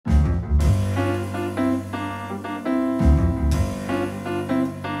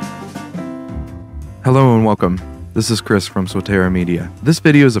Hello and welcome. This is Chris from Swatera Media. This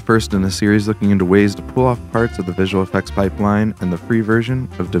video is the first in a series looking into ways to pull off parts of the visual effects pipeline in the free version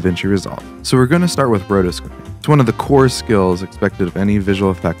of DaVinci Resolve. So we're going to start with rotoscoping. It's one of the core skills expected of any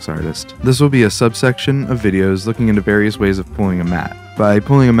visual effects artist. This will be a subsection of videos looking into various ways of pulling a matte. By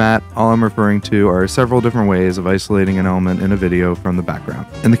pulling a matte, all I'm referring to are several different ways of isolating an element in a video from the background.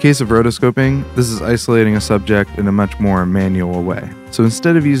 In the case of rotoscoping, this is isolating a subject in a much more manual way. So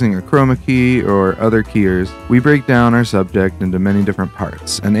instead of using a chroma key or other keyers, we break down our subject into many different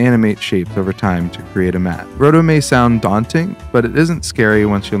parts and animate shapes over time to create a matte. Roto may sound daunting, but it isn't scary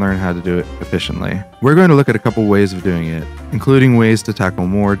once you learn how to do it efficiently. We're going to look at a couple ways of doing it, including ways to tackle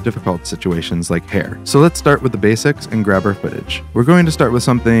more difficult situations like hair. So let's start with the basics and grab our footage. We're going to start with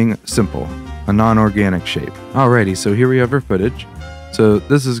something simple, a non-organic shape. Alrighty, so here we have our footage. So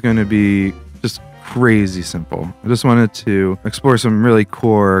this is going to be just crazy simple. I just wanted to explore some really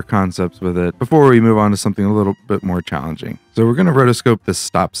core concepts with it before we move on to something a little bit more challenging. So we're going to rotoscope this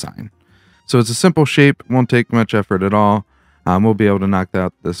stop sign. So it's a simple shape, won't take much effort at all. We'll be able to knock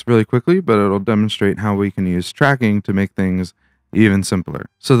out this really quickly, but it'll demonstrate how we can use tracking to make things even simpler.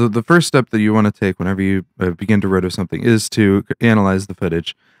 So the first step that you want to take whenever you begin to roto something is to analyze the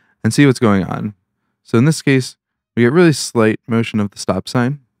footage and see what's going on. So in this case, we get really slight motion of the stop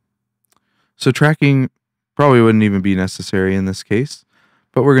sign. So tracking probably wouldn't even be necessary in this case,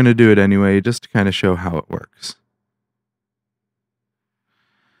 but we're going to do it anyway just to kind of show how it works.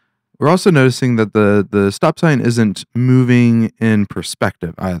 We're also noticing that the stop sign isn't moving in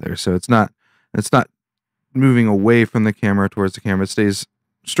perspective either. So it's not moving away from the camera towards the camera. It stays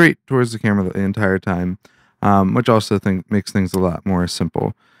straight towards the camera the entire time, which also makes things a lot more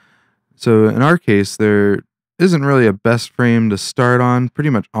simple. So in our case, there isn't really a best frame to start on. Pretty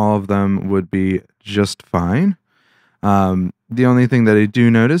much all of them would be just fine. The only thing that I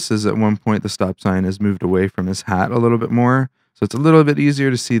do notice is at one point the stop sign is moved away from his hat a little bit more. So it's a little bit easier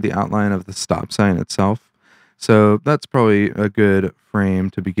to see the outline of the stop sign itself. So that's probably a good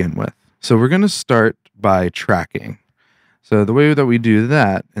frame to begin with. So we're going to start by tracking. So the way that we do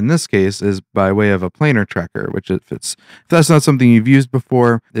that in this case is by way of a planar tracker, which if that's not something you've used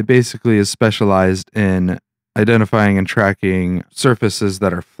before, it basically is specialized in identifying and tracking surfaces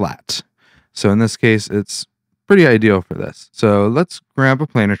that are flat. So in this case, it's pretty ideal for this. So let's grab a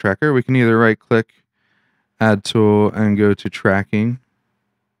planar tracker. We can either right click, add tool, and go to tracking,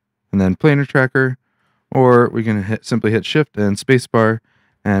 and then planar tracker, or we can simply hit shift and spacebar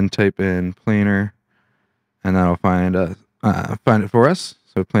and type in planar, and that'll find it for us.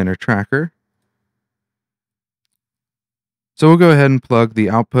 So planar tracker. So we'll go ahead and plug the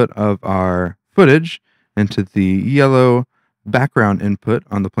output of our footage into the yellow background input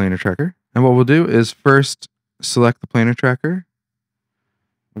on the planar tracker. And what we'll do is first select the planar tracker.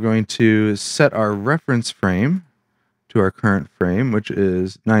 We're going to set our reference frame to our current frame, which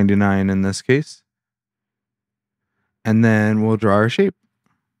is 99 in this case. And then we'll draw our shape.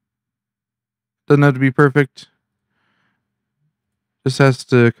 Doesn't have to be perfect. Just has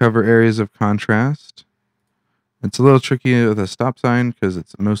to cover areas of contrast. It's a little tricky with a stop sign because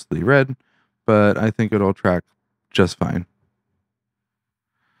it's mostly red, but I think it'll track just fine.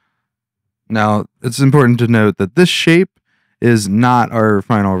 Now, it's important to note that this shape is not our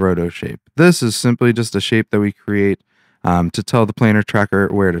final roto shape. This is simply just a shape that we create to tell the planar tracker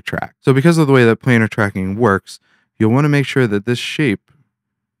where to track. So because of the way that planar tracking works, you'll want to make sure that this shape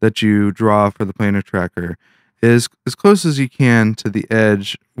that you draw for the planar tracker is as close as you can to the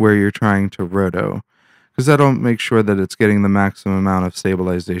edge where you're trying to roto, because that'll make sure that it's getting the maximum amount of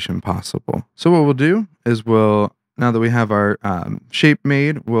stabilization possible. So what we'll do is now that we have our shape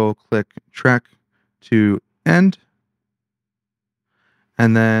made, we'll click track to end,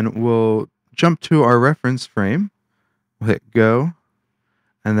 and then we'll jump to our reference frame. We'll hit go,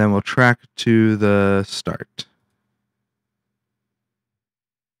 and then we'll track to the start.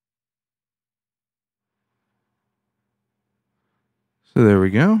 So there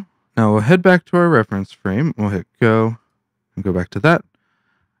we go. Now we'll head back to our reference frame. We'll hit go and go back to that.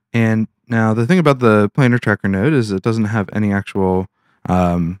 And now the thing about the planar tracker node is it doesn't have any actual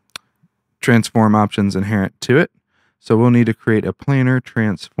transform options inherent to it. So we'll need to create a planar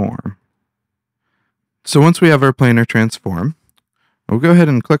transform. So once we have our planar transform, we'll go ahead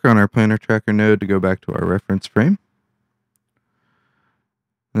and click on our planar tracker node to go back to our reference frame.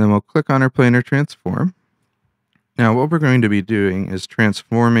 And then we'll click on our planar transform. Now what we're going to be doing is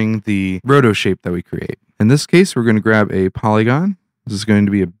transforming the roto shape that we create. In this case, we're going to grab a polygon. This is going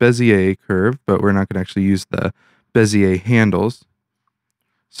to be a Bezier curve, but we're not going to actually use the Bezier handles.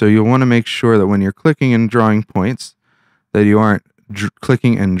 So you'll want to make sure that when you're clicking and drawing points, that you aren't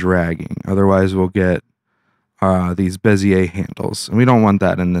clicking and dragging. Otherwise, we'll get these Bezier handles. And we don't want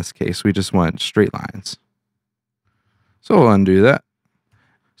that in this case. We just want straight lines. So we'll undo that.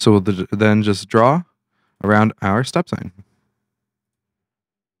 So we'll then just draw around our stop sign.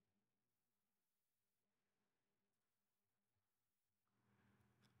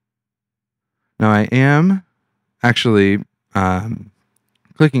 Now I am actually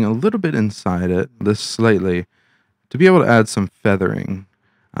clicking a little bit inside it, this slightly, to be able to add some feathering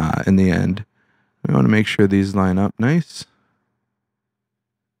in the end. We want to make sure these line up nice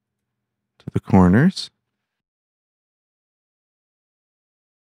to the corners.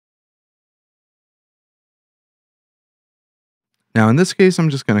 Now in this case, I'm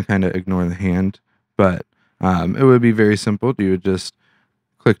just going to kind of ignore the hand, but it would be very simple. You would just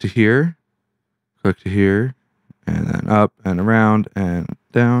click to here, and then up and around and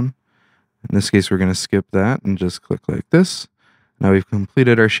down. In this case, we're going to skip that and just click like this. Now we've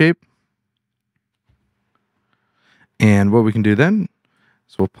completed our shape. And what we can do then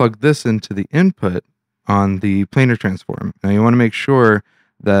is we'll plug this into the input on the planar transform. Now you want to make sure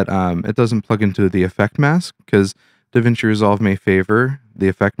that it doesn't plug into the effect mask, because DaVinci Resolve may favor the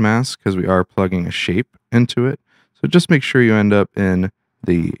effect mask because we are plugging a shape into it. So just make sure you end up in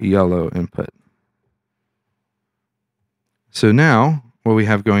the yellow input. So now what we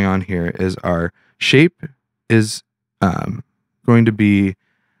have going on here is our shape is going to be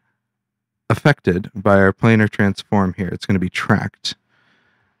affected by our planar transform here. It's going to be tracked.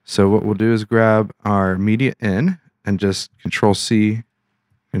 So what we'll do is grab our media in and just Control C,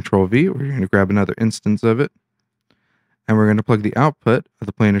 Control V. We're going to grab another instance of it. And we're going to plug the output of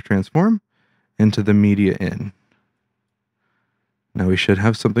the planar transform into the media in. Now we should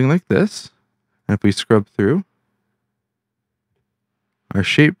have something like this. And if we scrub through, our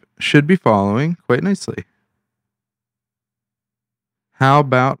shape should be following quite nicely. How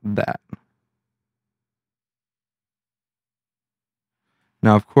about that?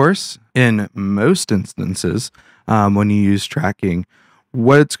 Now, of course, in most instances, when you use tracking,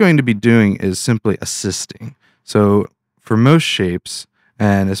 what it's going to be doing is simply assisting. So for most shapes,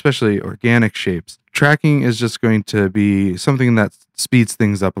 and especially organic shapes, tracking is just going to be something that speeds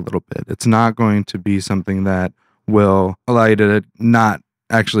things up a little bit. It's not going to be something that will allow you to not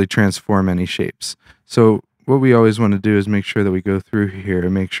actually transform any shapes. So what we always want to do is make sure that we go through here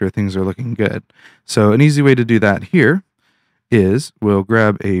and make sure things are looking good. So an easy way to do that here is we'll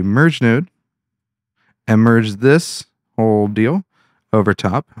grab a merge node and merge this whole deal over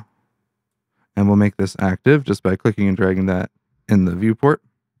top. And we'll make this active just by clicking and dragging that in the viewport.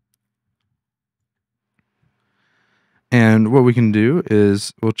 And what we can do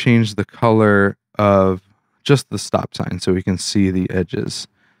is we'll change the color of just the stop sign so we can see the edges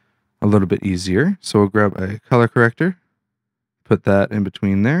a little bit easier. So we'll grab a color corrector, put that in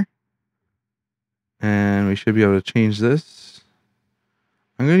between there, and we should be able to change this.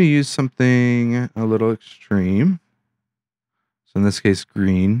 I'm going to use something a little extreme. So in this case,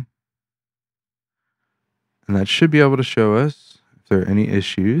 green. And that should be able to show us if there are any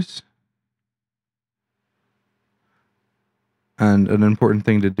issues. And an important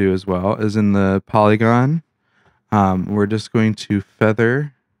thing to do as well is in the polygon, we're just going to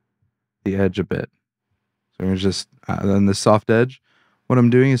feather the edge a bit. So we're just on the soft edge. What I'm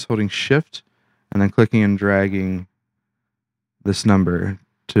doing is holding Shift and then clicking and dragging this number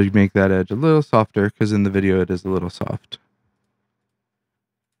to make that edge a little softer, because in the video it is a little soft.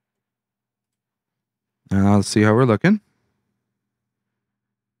 And I'll see how we're looking.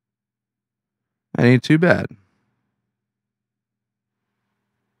 That ain't too bad.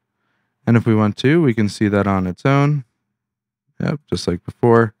 And if we want to, we can see that on its own. Yep, just like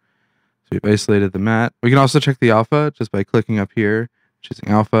before. So we've isolated the matte. We can also check the alpha just by clicking up here, choosing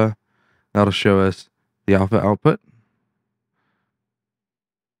alpha. That'll show us the alpha output.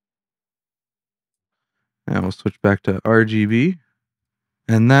 And we'll switch back to RGB.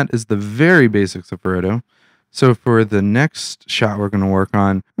 And that is the very basics of Roto. So for the next shot we're going to work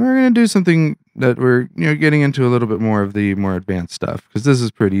on, we're going to do something that we're getting into a little bit more of the more advanced stuff, because this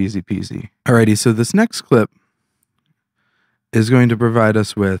is pretty easy peasy. Alrighty, so this next clip is going to provide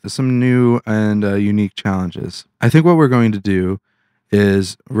us with some new and unique challenges. I think what we're going to do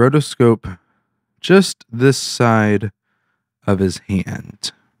is rotoscope just this side of his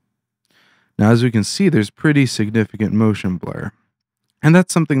hand. Now, as we can see, there's pretty significant motion blur. And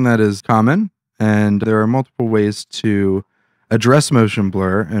that's something that is common, and there are multiple ways to address motion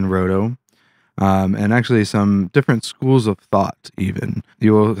blur in Roto, and actually some different schools of thought even.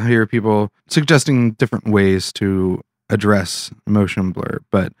 You will hear people suggesting different ways to address motion blur,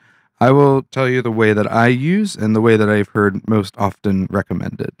 but I will tell you the way that I use and the way that I've heard most often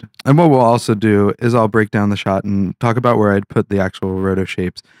recommended. And what we'll also do is I'll break down the shot and talk about where I'd put the actual roto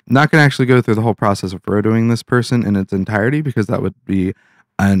shapes. I'm not going to actually go through the whole process of rotoing this person in its entirety because that would be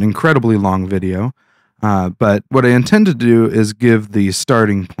an incredibly long video. But what I intend to do is give the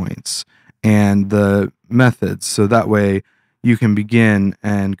starting points and the methods so that way you can begin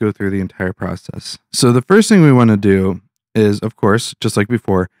and go through the entire process. So the first thing we want to do is, of course, just like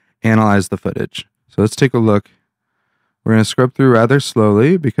before, analyze the footage. So let's take a look. We're going to scrub through rather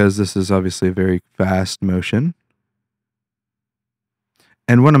slowly because this is obviously a very fast motion.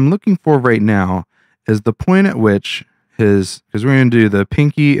 And what I'm looking for right now is the point at which because we're going to do the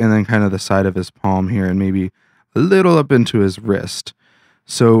pinky and then kind of the side of his palm here and maybe a little up into his wrist.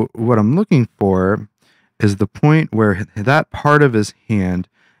 So what I'm looking for is the point where that part of his hand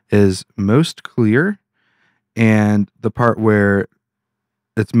is most clear and the part where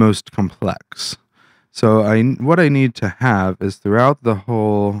it's most complex. So what I need to have is throughout the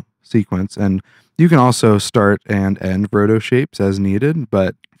whole sequence, and you can also start and end roto shapes as needed,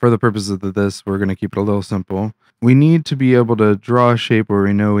 but for the purposes of this, we're going to keep it a little simple. We need to be able to draw a shape where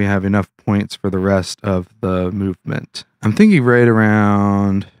we know we have enough points for the rest of the movement. I'm thinking right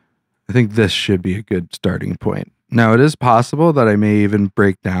around, I think this should be a good starting point. Now, it is possible that I may even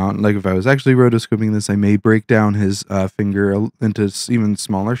break down, like if I was actually rotoscoping this, I may break down his finger into even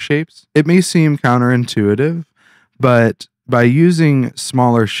smaller shapes. It may seem counterintuitive, but by using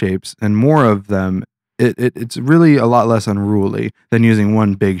smaller shapes and more of them, it's really a lot less unruly than using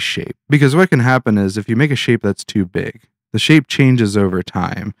one big shape. Because what can happen is if you make a shape that's too big, the shape changes over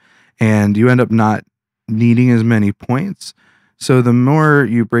time and you end up not needing as many points. So the more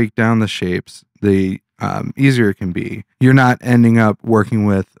you break down the shapes, the easier it can be. You're not ending up working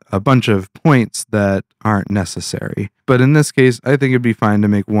with a bunch of points that aren't necessary. But in this case, I think it'd be fine to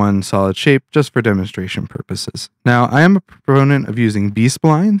make one solid shape just for demonstration purposes. Now, I am a proponent of using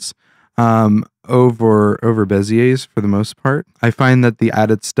B-splines over Beziers for the most part. I find that the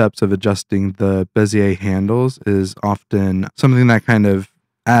added steps of adjusting the Bezier handles is often something that kind of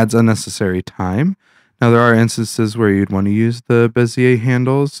adds unnecessary time. Now, there are instances where you'd want to use the Bezier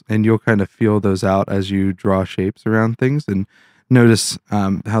handles, and you'll kind of feel those out as you draw shapes around things and notice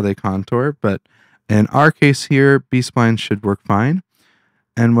how they contour. But in our case here, B-splines should work fine.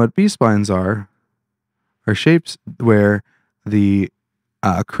 And what B-splines are shapes where the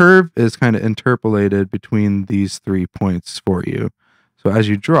curve is kind of interpolated between these 3 points for you. So as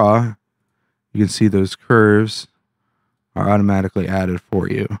you draw, you can see those curves are automatically added for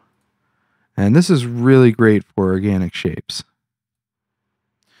you. And this is really great for organic shapes.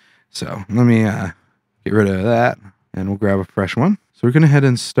 So let me get rid of that and we'll grab a fresh one. So we're going to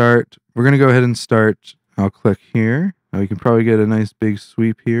go ahead and start. I'll click here. Now we can probably get a nice big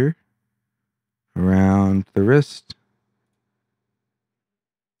sweep here around the wrist.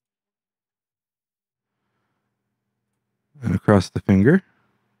 And across the finger.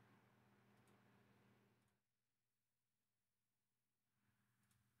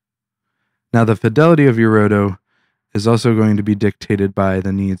 Now the fidelity of your roto is also going to be dictated by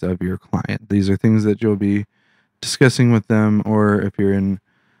the needs of your client. These are things that you'll be discussing with them, or if you're in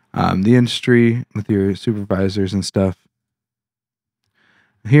the industry with your supervisors and stuff.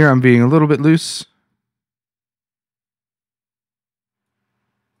 Here I'm being a little bit loose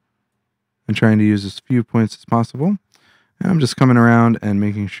and trying to use as few points as possible. And I'm just coming around and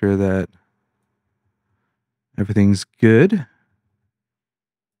making sure that everything's good.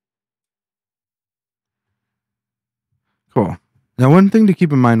 Cool. Now, one thing to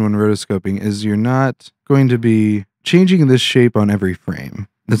keep in mind when rotoscoping is you're not going to be changing this shape on every frame.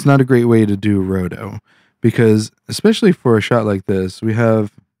 That's not a great way to do roto because, especially for a shot like this, we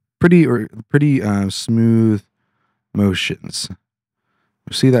have pretty smooth motions.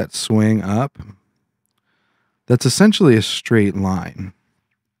 See that swing up? That's essentially a straight line.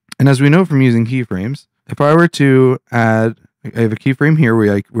 And as we know from using keyframes, if I were to add, I have a keyframe here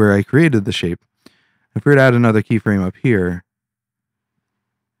where I created the shape. If we were to add another keyframe up here,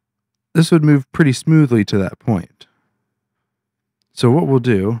 this would move pretty smoothly to that point. So what we'll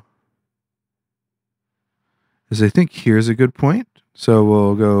do is I think here's a good point. So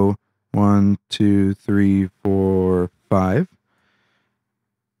we'll go 1, 2, 3, 4, 5.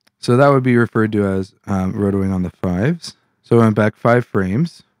 So that would be referred to as rotoing on the 5s. So I went back 5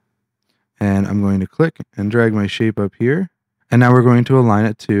 frames, and I'm going to click and drag my shape up here. And now we're going to align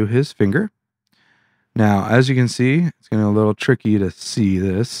it to his finger. Now, as you can see, it's getting a little tricky to see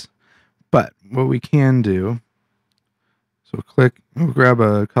this, but what we can do, so we'll grab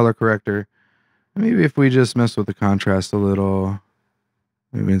a color corrector. Maybe if we just mess with the contrast a little,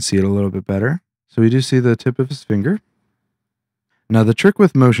 We can see it a little bit better. So we do see the tip of his finger. Now the trick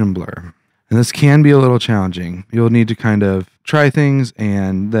with motion blur, and this can be a little challenging. You'll need to kind of try things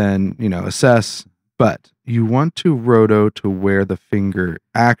and then, assess, but you want to roto to where the finger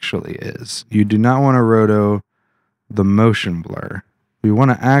actually is. You do not want to roto the motion blur. We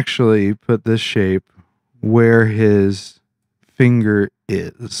want to actually put this shape where his finger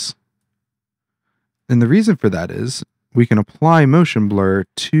is. And the reason for that is we can apply motion blur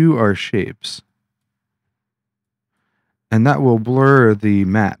to our shapes. And that will blur the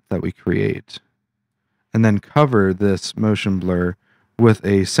matte that we create. And then cover this motion blur with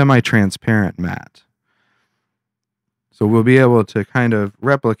a semi-transparent matte. So we'll be able to kind of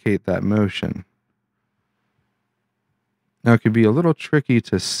replicate that motion. Now it can be a little tricky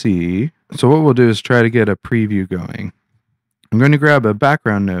to see. So what we'll do is try to get a preview going. I'm going to grab a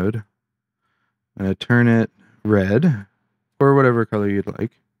background node and turn it red, or whatever color you'd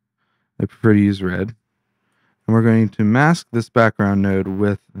like. I prefer to use red. And we're going to mask this background node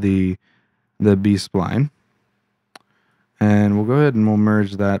with the B-spline. And we'll go ahead and we'll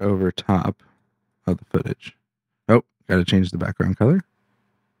merge that over top of the footage. Oh, got to change the background color.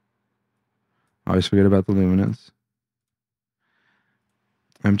 Always forget about the luminance.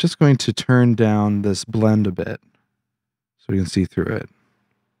 I'm just going to turn down this blend a bit so we can see through it.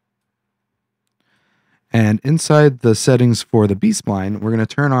 And inside the settings for the B-spline, we're going to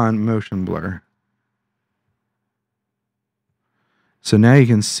turn on motion blur. So now you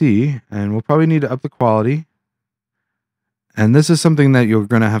can see, and we'll probably need to up the quality. And this is something that you're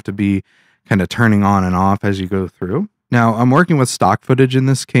going to have to be kind of turning on and off as you go through. Now, I'm working with stock footage in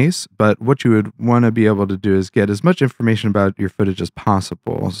this case, but what you would want to be able to do is get as much information about your footage as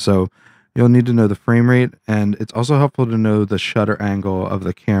possible. So you'll need to know the frame rate, and it's also helpful to know the shutter angle of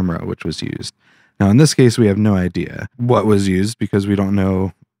the camera which was used. Now, in this case, we have no idea what was used because we don't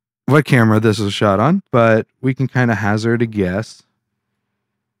know what camera this was shot on, but we can kind of hazard a guess.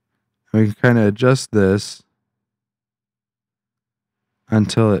 We can kind of adjust this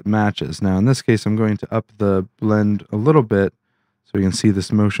until it matches. Now, in this case, I'm going to up the blend a little bit so we can see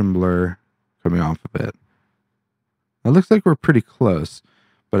this motion blur coming off of it. It looks like we're pretty close,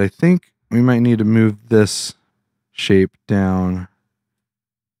 but I think we might need to move this shape down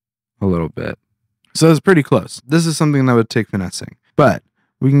a little bit. So it's pretty close. This is something that would take finessing, but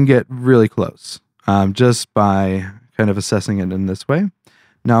we can get really close just by kind of assessing it in this way.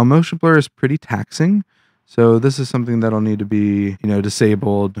 Now, motion blur is pretty taxing, so this is something that'll need to be,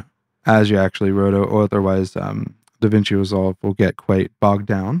 disabled as you actually roto, or otherwise DaVinci Resolve will get quite bogged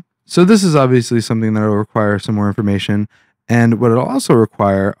down. So this is obviously something that will require some more information, and what it'll also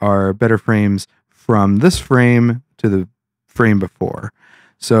require are better frames from this frame to the frame before.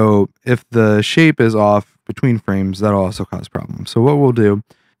 So if the shape is off between frames, that'll also cause problems. So what we'll do,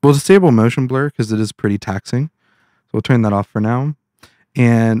 we'll disable motion blur because it is pretty taxing. So we'll turn that off for now.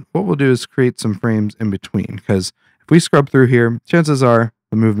 And what we'll do is create some frames in between, because if we scrub through here, chances are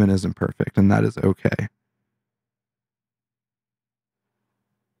the movement isn't perfect, and that is okay.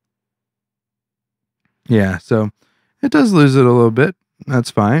 Yeah, so it does lose it a little bit.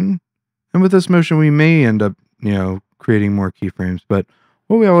 That's fine. And with this motion, we may end up, creating more keyframes. But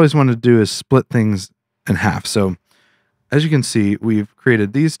what we always want to do is split things in half. So as you can see, we've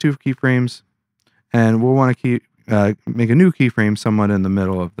created these two keyframes, and we'll want to make a new keyframe somewhat in the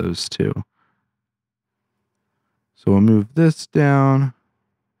middle of those two. So we'll move this down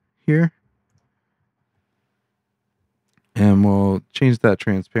here, and we'll change that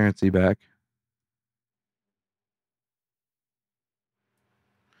transparency back.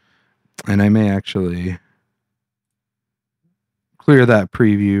 And I may actually clear that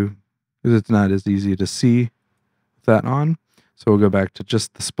preview because it's not as easy to see with that on. So we'll go back to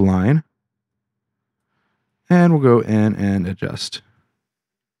just the spline. And we'll go in and adjust.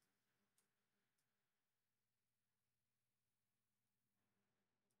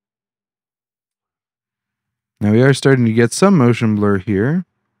 Now we are starting to get some motion blur here.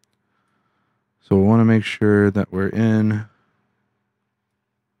 So we'll want to make sure that we're in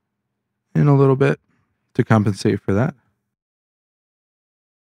a little bit to compensate for that.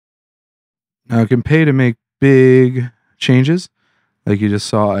 Now it can pay to make big changes. Like you just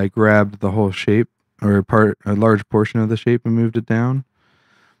saw, I grabbed the whole shape or a large portion of the shape and moved it down.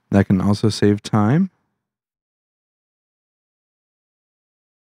 That can also save time.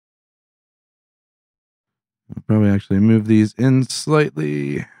 I'll probably actually move these in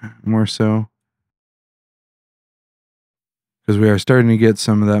slightly more so, because we are starting to get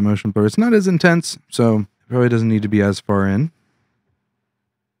some of that motion blur. It's not as intense, so it probably doesn't need to be as far in.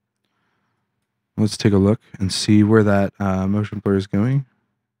 Let's take a look and see where that motion blur is going.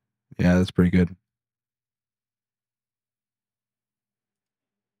 Yeah, that's pretty good.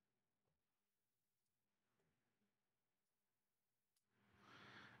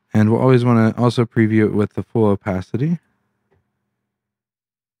 And we'll always want to also preview it with the full opacity.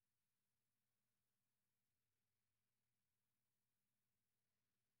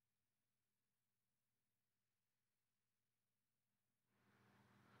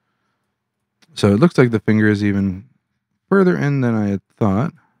 So it looks like the finger is even further in than I had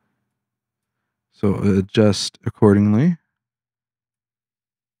thought. So adjust accordingly.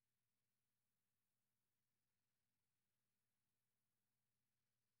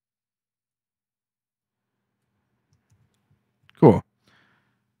 Cool.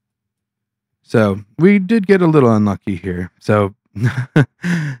 So we did get a little unlucky here. So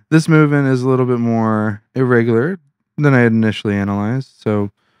this movement is a little bit more irregular than I had initially analyzed. So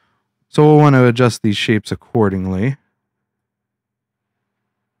we'll want to adjust these shapes accordingly.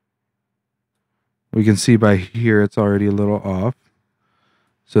 We can see by here it's already a little off.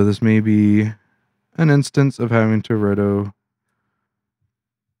 So this may be an instance of having to roto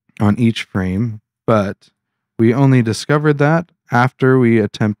on each frame, but we only discovered that after we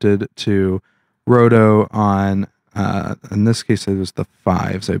attempted to roto on, in this case, it was the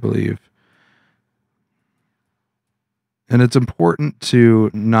 5s, I believe. And it's important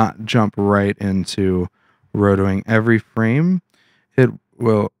to not jump right into rotoing every frame. It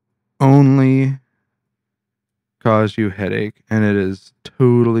will only cause you headache, and it is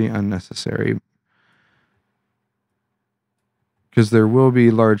totally unnecessary. Because there will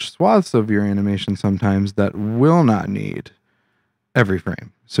be large swaths of your animation sometimes that will not need every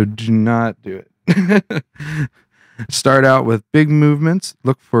frame. So do not do it. Start out with big movements.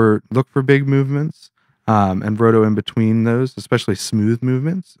 Look for big movements, and roto in between those, especially smooth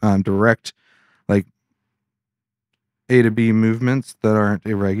movements, direct, like A to B movements that aren't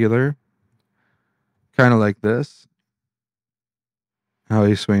irregular, kind of like this. How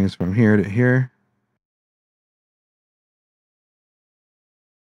he swings from here to here.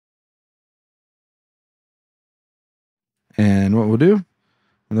 And what we'll do,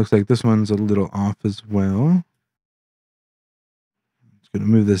 it looks like this one's a little off as well. Just gonna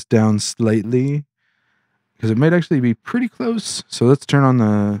move this down slightly, because it might actually be pretty close. So let's turn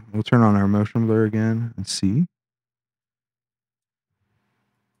on we'll turn on our motion blur again and see.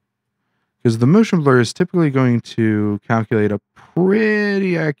 Because the motion blur is typically going to calculate a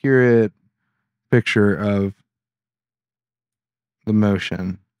pretty accurate picture of the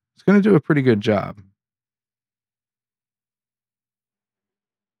motion. It's going to do a pretty good job.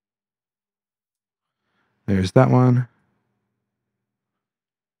 There's that one.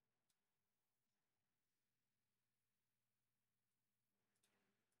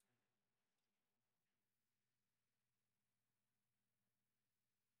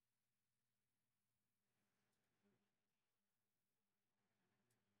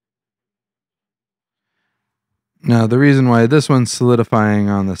 Now, the reason why this one's solidifying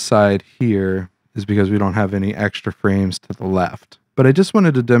on the side here is because we don't have any extra frames to the left. But I just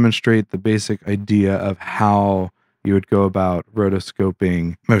wanted to demonstrate the basic idea of how you would go about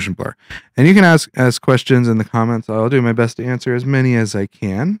rotoscoping motion blur. And you can ask questions in the comments. I'll do my best to answer as many as I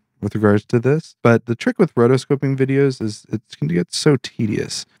can with regards to this. But the trick with rotoscoping videos is it can get so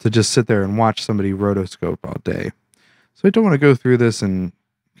tedious to just sit there and watch somebody rotoscope all day. So I don't want to go through this and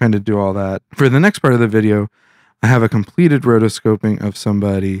kind of do all that. For the next part of the video, I have a completed rotoscoping of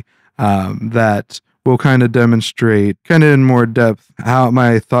somebody that will kind of demonstrate, kind of in more depth, what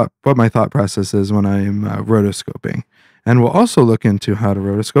my thought process is when I'm rotoscoping. And we'll also look into how to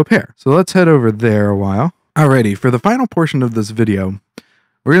rotoscope hair. So let's head over there a while. Alrighty, for the final portion of this video,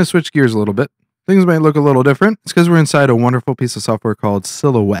 we're going to switch gears a little bit. Things might look a little different. It's because we're inside a wonderful piece of software called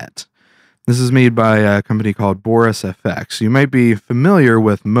Silhouette. This is made by a company called Boris FX. You might be familiar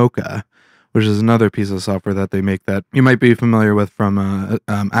with Mocha, which is another piece of software that they make that you might be familiar with from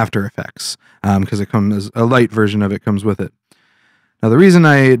After Effects, because it comes, a light version of it comes with it. Now, the reason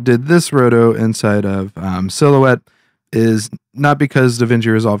I did this roto inside of Silhouette is not because DaVinci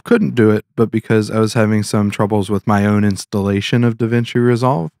Resolve couldn't do it, but because I was having some troubles with my own installation of DaVinci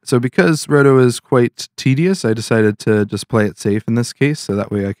Resolve. So because roto is quite tedious, I decided to just play it safe in this case, so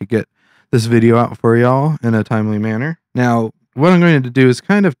that way I could get this video out for y'all in a timely manner. Now, what I'm going to do is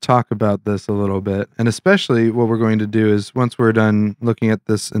kind of talk about this a little bit, and especially what we're going to do is once we're done looking at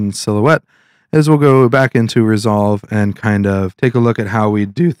this in Silhouette, is we'll go back into Resolve and kind of take a look at how we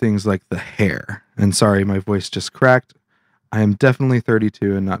do things like the hair. And sorry, my voice just cracked. I am definitely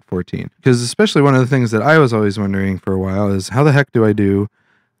 32 and not 14. Because especially one of the things that I was always wondering for a while is how the heck do I do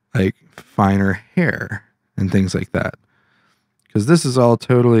like finer hair and things like that? Because this is all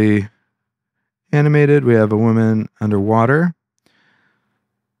totally Animated, we have a woman underwater.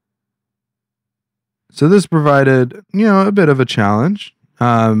 So this provided, a bit of a challenge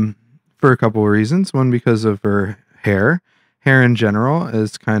for a couple of reasons. One, because of her hair. Hair in general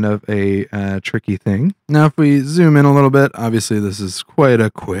is kind of a tricky thing. Now, if we zoom in a little bit, obviously this is quite a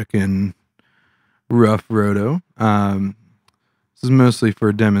quick and rough roto. This is mostly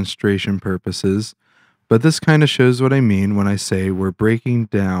for demonstration purposes, but this kind of shows what I mean when I say we're breaking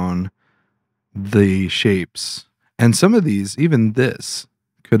down the shapes. And some of these, even this,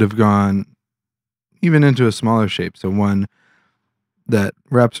 could have gone even into a smaller shape. So one that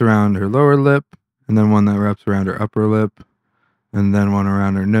wraps around her lower lip, and then one that wraps around her upper lip, and then one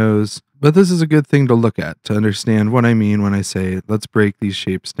around her nose. But this is a good thing to look at to understand what I mean when I say, let's break these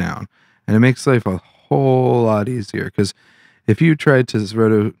shapes down. And it makes life a whole lot easier, because if you tried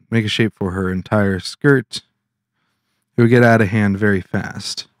to make a shape for her entire skirt, it would get out of hand very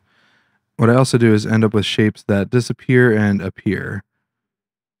fast. What I also do is end up with shapes that disappear and appear.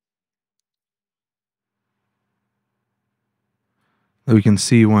 We can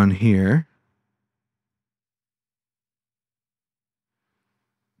see one here.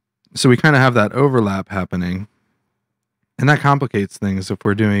 So we kind of have that overlap happening. And that complicates things if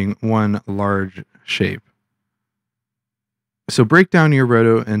we're doing one large shape. So break down your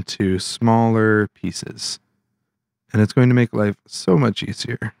roto into smaller pieces, and it's going to make life so much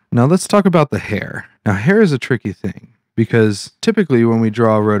easier. Now let's talk about the hair. Now hair is a tricky thing, because typically when we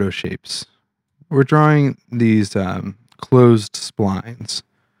draw roto shapes, we're drawing these closed splines.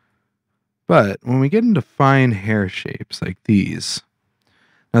 But when we get into fine hair shapes like these,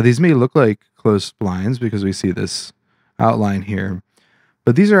 now these may look like closed splines because we see this outline here,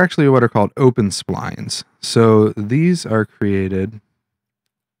 but these are actually what are called open splines. So these are created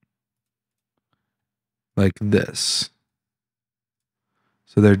like this.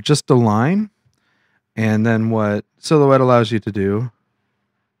 So they're just a line, and then what Silhouette allows you to do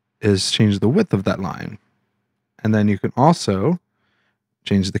is change the width of that line. And then you can also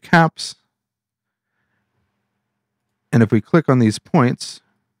change the caps. And if we click on these points,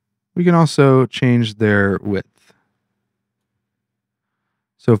 we can also change their width.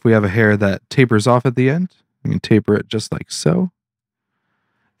 So if we have a hair that tapers off at the end, we can taper it just like so.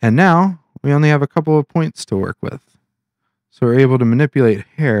 And now we only have a couple of points to work with. So we're able to manipulate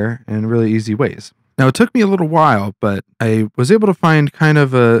hair in really easy ways. Now it took me a little while, but I was able to find kind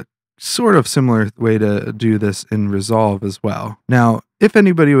of a sort of similar way to do this in Resolve as well. Now, if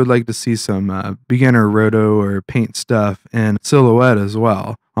anybody would like to see some beginner roto or paint stuff in Silhouette as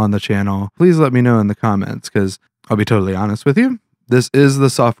well on the channel, please let me know in the comments, because I'll be totally honest with you. This is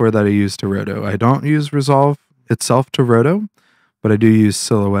the software that I use to roto. I don't use Resolve itself to roto, but I do use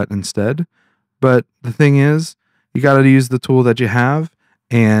Silhouette instead. But the thing is, you got to use the tool that you have,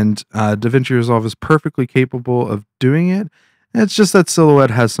 and DaVinci Resolve is perfectly capable of doing it. It's just that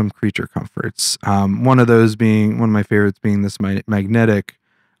Silhouette has some creature comforts. One of my favorites being this magnetic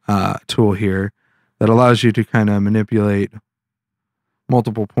tool here that allows you to kind of manipulate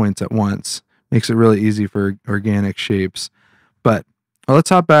multiple points at once. Makes it really easy for organic shapes. But let's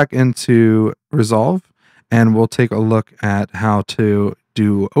hop back into Resolve, and we'll take a look at how to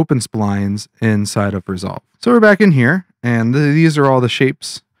do open splines inside of Resolve. So we're back in here, and these are all the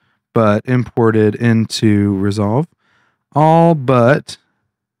shapes, but imported into Resolve, all but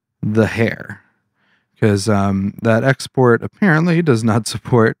the hair, because that export apparently does not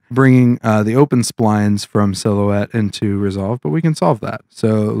support bringing the open splines from Silhouette into Resolve, but we can solve that.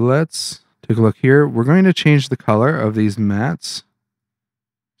 So let's take a look here. We're going to change the color of these mats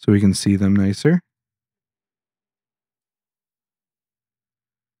so we can see them nicer.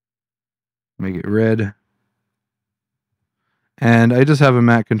 Make it red. And I just have a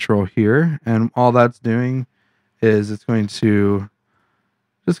matte control here, and all that's doing is it's going to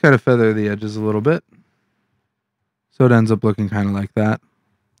just kind of feather the edges a little bit. So it ends up looking kind of like that.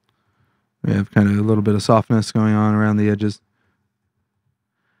 We have kind of a little bit of softness going on around the edges.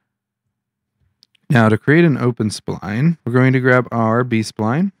 Now to create an open spline, we're going to grab our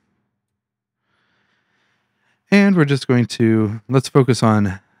B-spline. And we're just going to, let's focus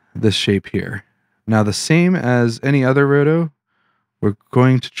on this shape here. Now the same as any other roto, we're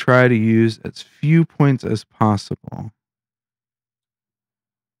going to try to use as few points as possible.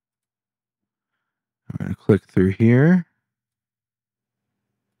 I'm going to click through here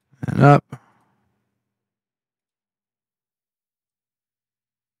and up.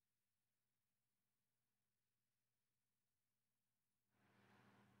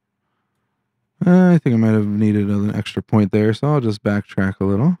 I think I might have needed an extra point there, so I'll just backtrack a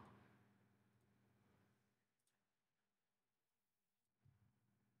little.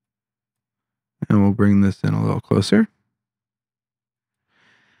 And we'll bring this in a little closer.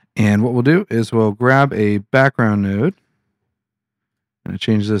 And what we'll do is we'll grab a background node. I'm going to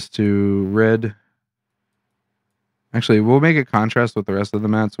change this to red. Actually, we'll make it contrast with the rest of the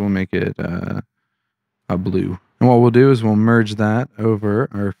matte, so we'll make it a blue. And what we'll do is we'll merge that over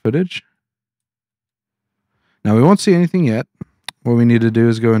our footage. Now we won't see anything yet. What we need to do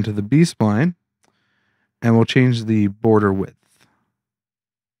is go into the B-spline, and we'll change the border width.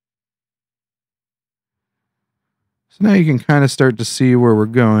 So now you can kind of start to see where we're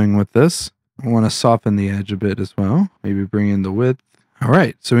going with this. I want to soften the edge a bit as well. Maybe bring in the width. All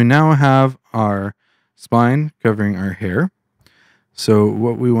right, so we now have our spline covering our hair. So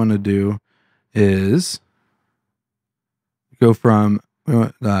what we want to do is go from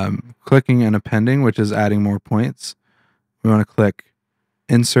clicking and appending, which is adding more points. We want to click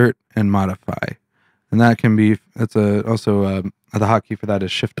insert and modify. And that can be, the hotkey for that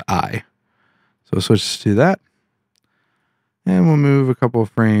is Shift I. So we'll switch to that. And we'll move a couple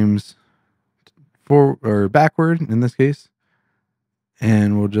of frames forward or backward in this case.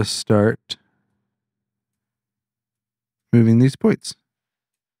 And we'll just start moving these points.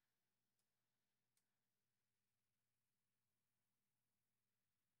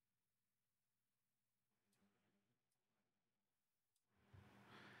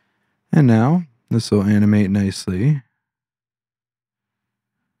 And now this will animate nicely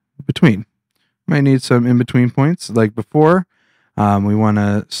between. Might need some in-between points like before. We want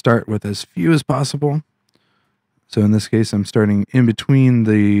to start with as few as possible. So in this case, I'm starting in between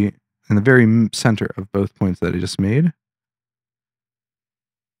in the very center of both points that I just made.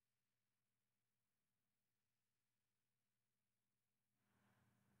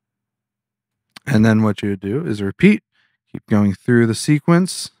 And then what you would do is repeat, keep going through the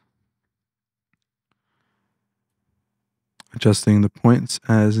sequence, adjusting the points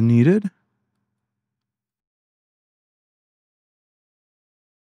as needed.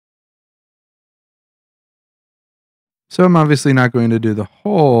 So I'm obviously not going to do the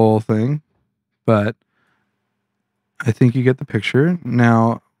whole thing, but I think you get the picture.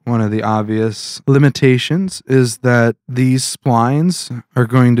 Now, one of the obvious limitations is that these splines are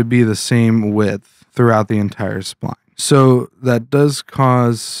going to be the same width throughout the entire spline. So that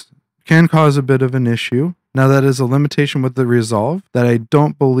can cause a bit of an issue. Now that is a limitation with the Resolve that I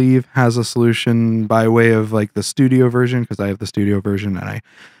don't believe has a solution by way of like the studio version, because I have the studio version and I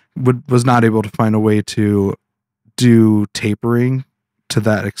was not able to find a way to do tapering to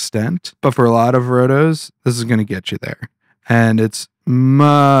that extent. But for a lot of rotos, this is going to get you there. And it's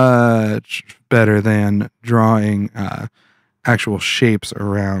much better than drawing actual shapes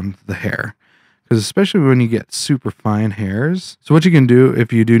around the hair. Because especially when you get super fine hairs. So what you can do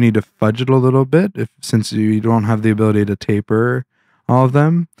if you do need to fudge it a little bit, since you don't have the ability to taper all of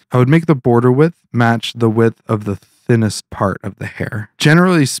them, I would make the border width match the width of the thinnest part of the hair.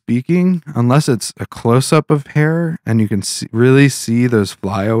 Generally speaking, unless it's a close-up of hair and you can really see those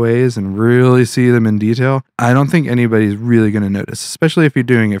flyaways and really see them in detail, I don't think anybody's really going to notice, especially if you're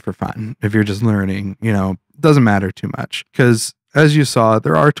doing it for fun. If you're just learning, it doesn't matter too much. Because as you saw,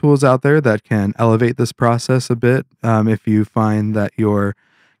 there are tools out there that can elevate this process a bit if you find that you're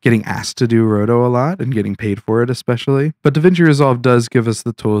getting asked to do roto a lot and getting paid for it especially. But DaVinci Resolve does give us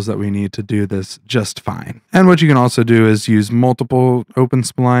the tools that we need to do this just fine. And what you can also do is use multiple open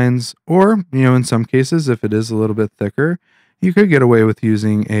splines, or, in some cases, if it is a little bit thicker, you could get away with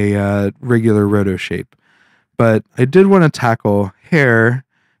using a regular roto shape. But I did want to tackle hair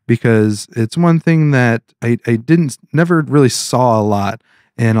because it's one thing that I never really saw a lot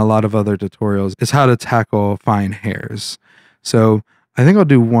in a lot of other tutorials, is how to tackle fine hairs. So I think I'll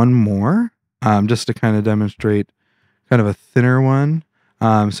do one more just to kind of demonstrate kind of a thinner one.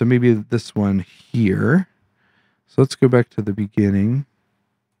 So maybe this one here. So let's go back to the beginning.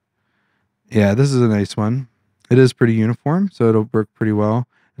 Yeah, this is a nice one. It is pretty uniform, so it'll work pretty well.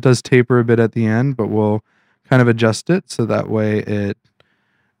 It does taper a bit at the end, but we'll kind of adjust it so that way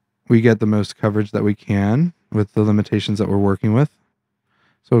we get the most coverage that we can with the limitations that we're working with.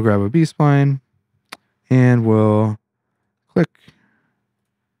 So we'll grab a B-spline and we'll click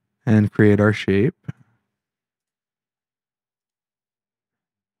and create our shape.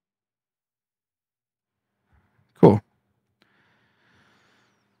 Cool.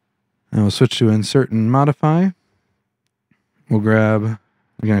 And we'll switch to insert and modify. We can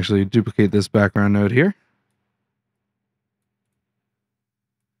actually duplicate this background node here.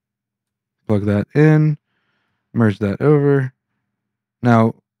 Plug that in, merge that over.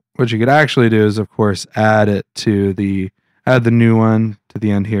 Now, what you could actually do is, of course, add the new one to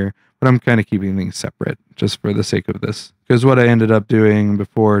the end here. but I'm kind of keeping things separate just for the sake of this. Because what I ended up doing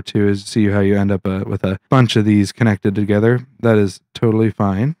before too is see how you end up with a bunch of these connected together. That is totally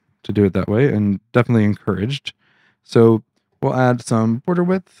fine to do it that way and definitely encouraged. So we'll add some border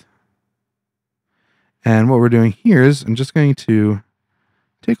width. And what we're doing here is I'm just going to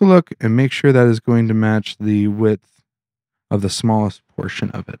take a look and make sure that is going to match the width of the smallest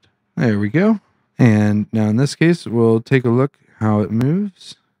portion of it. There we go. And now in this case, we'll take a look how it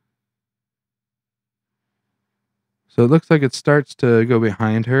moves. So it looks like it starts to go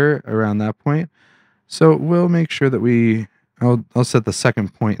behind her around that point. So we'll make sure that I'll set the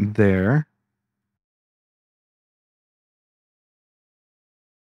second point there.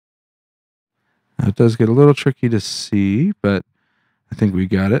 Now it does get a little tricky to see, but I think we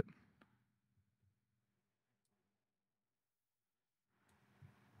got it.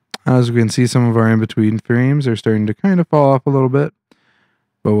 As we can see, some of our in-between frames are starting to kind of fall off a little bit,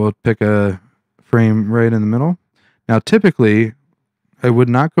 but we'll pick a frame right in the middle. Now, typically, I would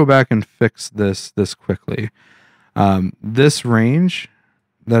not go back and fix this quickly. This range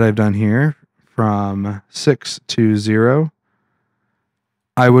that I've done here from 6 to 0,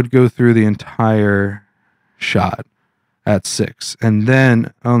 I would go through the entire shot at 6 and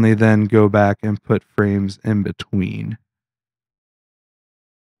then only then go back and put frames in between.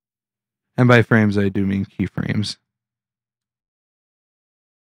 And by frames, I do mean keyframes.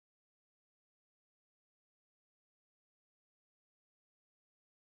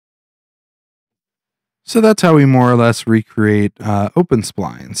 So that's how we more or less recreate open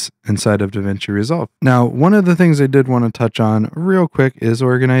splines inside of DaVinci Resolve. Now, one of the things I did want to touch on real quick is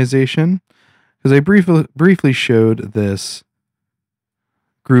organization, because I briefly showed this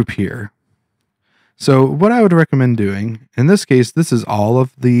group here. So what I would recommend doing, in this case, this is all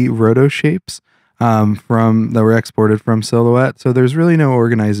of the roto shapes that were exported from Silhouette, so there's really no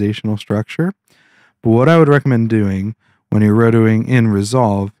organizational structure. But what I would recommend doing when you're rotoing in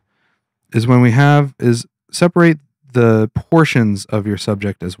Resolve is separate the portions of your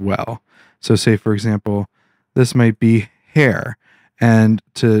subject as well. So say, for example, this might be hair, and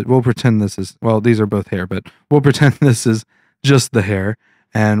we'll pretend this is, well, these are both hair, but we'll pretend this is just the hair.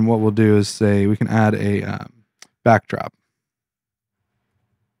 And what we'll do is say we can add a backdrop,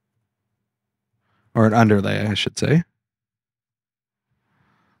 or an underlay, I should say.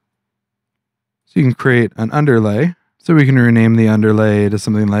 So you can create an underlay. So we can rename the underlay to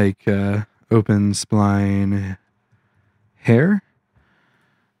something like open spline hair.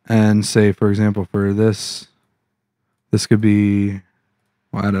 And say, for example, for this could be,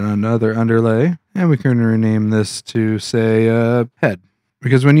 we'll add another underlay. And we can rename this to, say, head.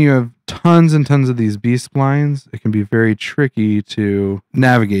 Because when you have tons and tons of these B-splines, it can be very tricky to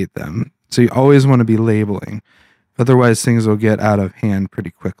navigate them. So you always want to be labeling. Otherwise, things will get out of hand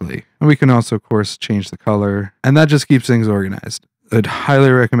pretty quickly. And we can also, of course, change the color. And that just keeps things organized. I'd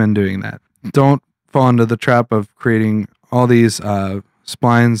highly recommend doing that. Don't fall into the trap of creating all these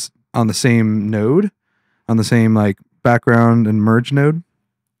splines on the same node, on the same background and merge node,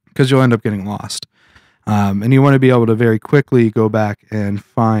 because you'll end up getting lost. And you want to be able to very quickly go back and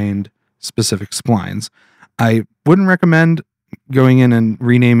find specific splines. I wouldn't recommend going in and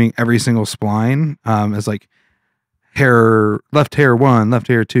renaming every single spline as hair, left hair 1, left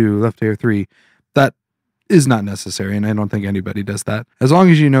hair 2, left hair 3. That is not necessary, and I don't think anybody does that. As long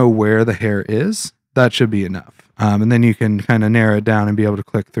as you know where the hair is, that should be enough. And then you can kind of narrow it down and be able to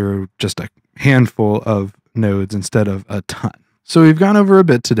click through just a handful of nodes instead of a ton. So we've gone over a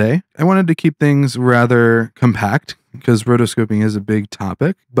bit today. I wanted to keep things rather compact because rotoscoping is a big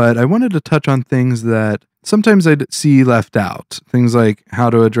topic, but I wanted to touch on things that sometimes I'd see left out. Things like how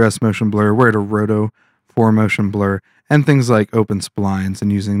to address motion blur, where to roto for motion blur, and things like open splines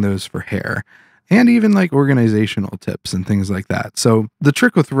and using those for hair, and even organizational tips and things like that. So the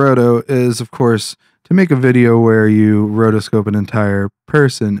trick with roto is, of course, to make a video where you rotoscope an entire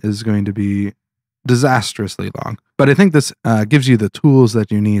person is going to be disastrously long. But I think this gives you the tools that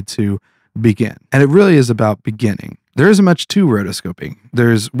you need to begin. And it really is about beginning. There isn't much to rotoscoping.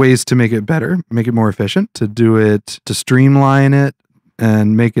 There's ways to make it better, make it more efficient, to streamline it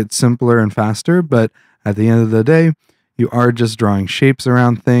and make it simpler and faster. But at the end of the day, you are just drawing shapes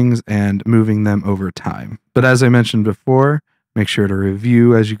around things and moving them over time. But as I mentioned before, make sure to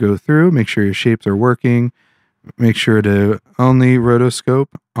review as you go through, make sure your shapes are working. Make sure to only rotoscope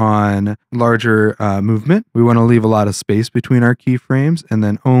on larger movement. We want to leave a lot of space between our keyframes and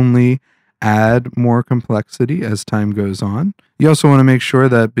then only add more complexity as time goes on. You also want to make sure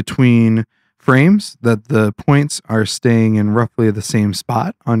that between frames that the points are staying in roughly the same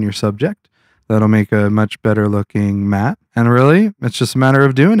spot on your subject. That'll make a much better looking matte. And really, it's just a matter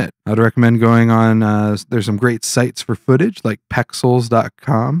of doing it. I'd recommend going on, there's some great sites for footage like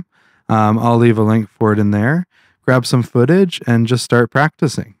pexels.com. I'll leave a link for it in there. Grab some footage and just start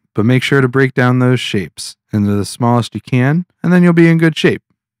practicing. But make sure to break down those shapes into the smallest you can, and then you'll be in good shape.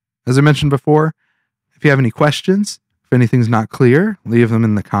 As I mentioned before, if you have any questions, if anything's not clear, leave them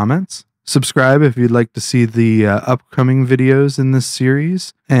in the comments. Subscribe if you'd like to see the upcoming videos in this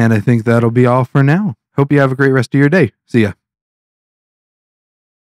series. And I think that'll be all for now. Hope you have a great rest of your day. See ya.